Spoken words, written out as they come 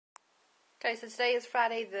Okay, so today is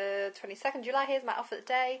Friday the 22nd July. Here's my outfit of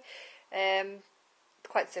the day.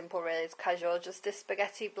 Quite simple really, it's casual, just this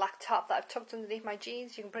spaghetti black top that I've tucked underneath my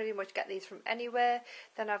jeans. You can pretty much get these from anywhere.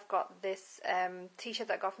 Then I've got this t-shirt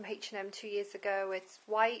that I got from H&M 2 years ago. It's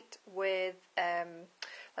white with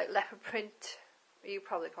like leopard print. You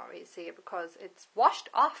probably can't really see it because it's washed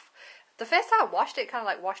off. The first time I washed it, kind of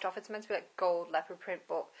like washed off. It's meant to be like gold leopard print,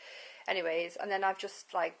 but anyways. And then I've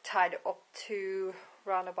just like tied it up to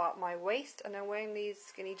round about my waist, and I'm wearing these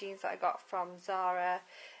skinny jeans that I got from Zara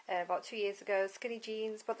about 2 years ago. Skinny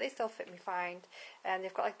jeans, but they still fit me fine, and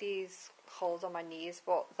they've got like these holes on my knees,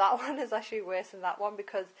 but that one is actually worse than that one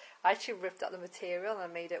because I actually ripped out the material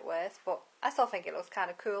and made it worse, but I still think it looks kind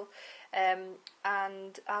of cool.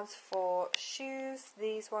 And as for shoes,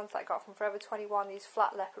 these ones that I got from Forever 21, these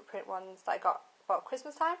flat leopard print ones that I got about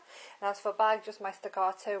Christmas time. And as for bag, just my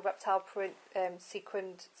staccato reptile print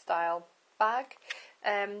sequined style bag.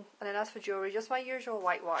 And then as for jewellery, just my usual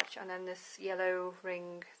white watch, and then this yellow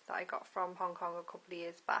ring that I got from Hong Kong a couple of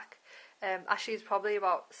years back. Actually it's probably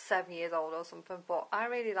about 7 years old or something, but I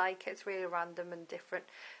really like it. It's really random and different.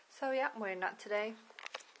 So yeah, I'm wearing that today.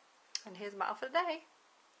 And here's my outfit of the day.